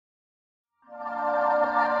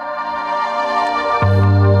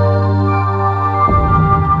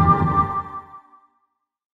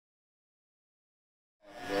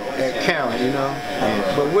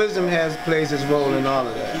plays its role in all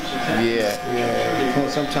of that. Yeah. Yeah.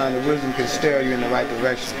 Sometimes the wisdom can steer you in the right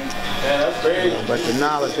direction. But the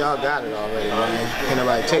knowledge, y'all got it already, man. Can't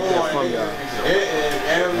nobody take that from y'all.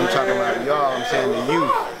 I'm talking about y'all, I'm saying the youth.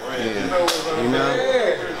 Yeah. You know?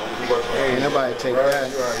 Ain't nobody take that.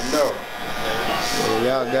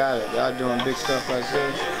 Y'all got it. Y'all doing big stuff like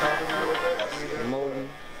this.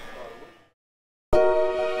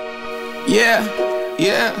 Yeah.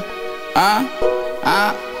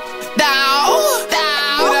 Down.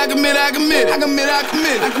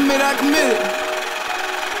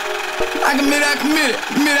 I commit it.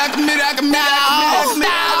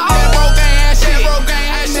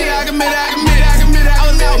 I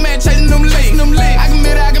was out, man, chasing them legs.